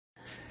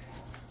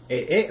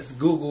An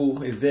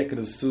ex-Google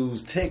executive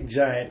sues tech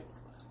giant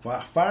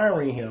for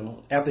firing him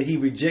after he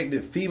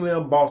rejected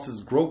female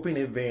bosses' groping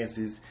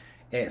advances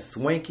at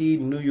swanky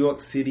New York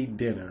City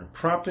dinner,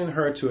 prompting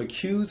her to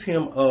accuse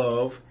him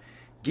of,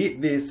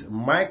 get this,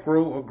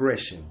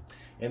 microaggression.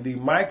 And the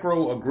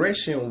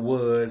microaggression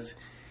was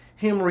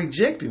him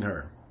rejecting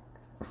her.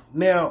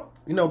 Now,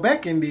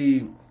 back in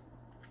the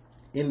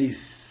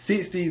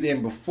 60s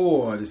and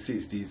before the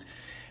 60s,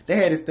 they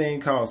had this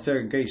thing called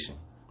segregation.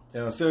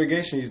 Now,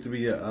 segregation used to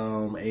be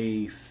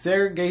a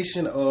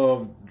segregation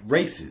of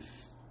races,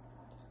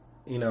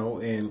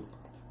 and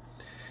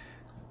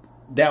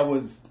that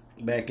was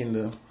back in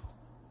the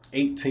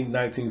 18th,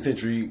 19th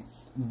century,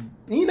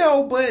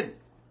 but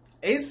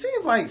it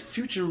seems like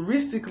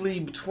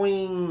futuristically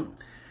between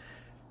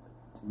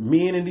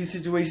men in these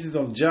situations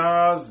on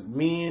jobs,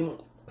 men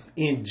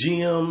in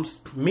gyms,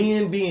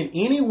 men being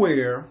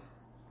anywhere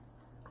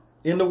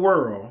in the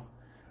world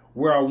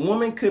where a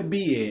woman could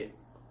be at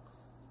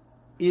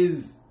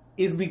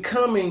is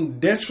becoming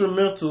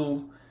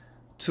detrimental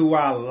to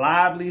our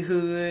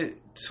livelihood,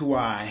 to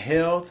our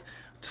health,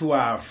 to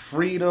our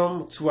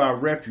freedom, to our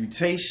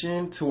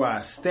reputation, to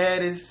our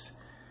status.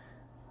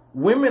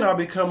 Women are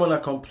becoming a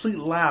complete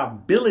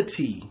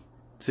liability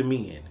to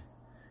men.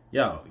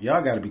 Y'all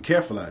got to be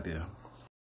careful out there.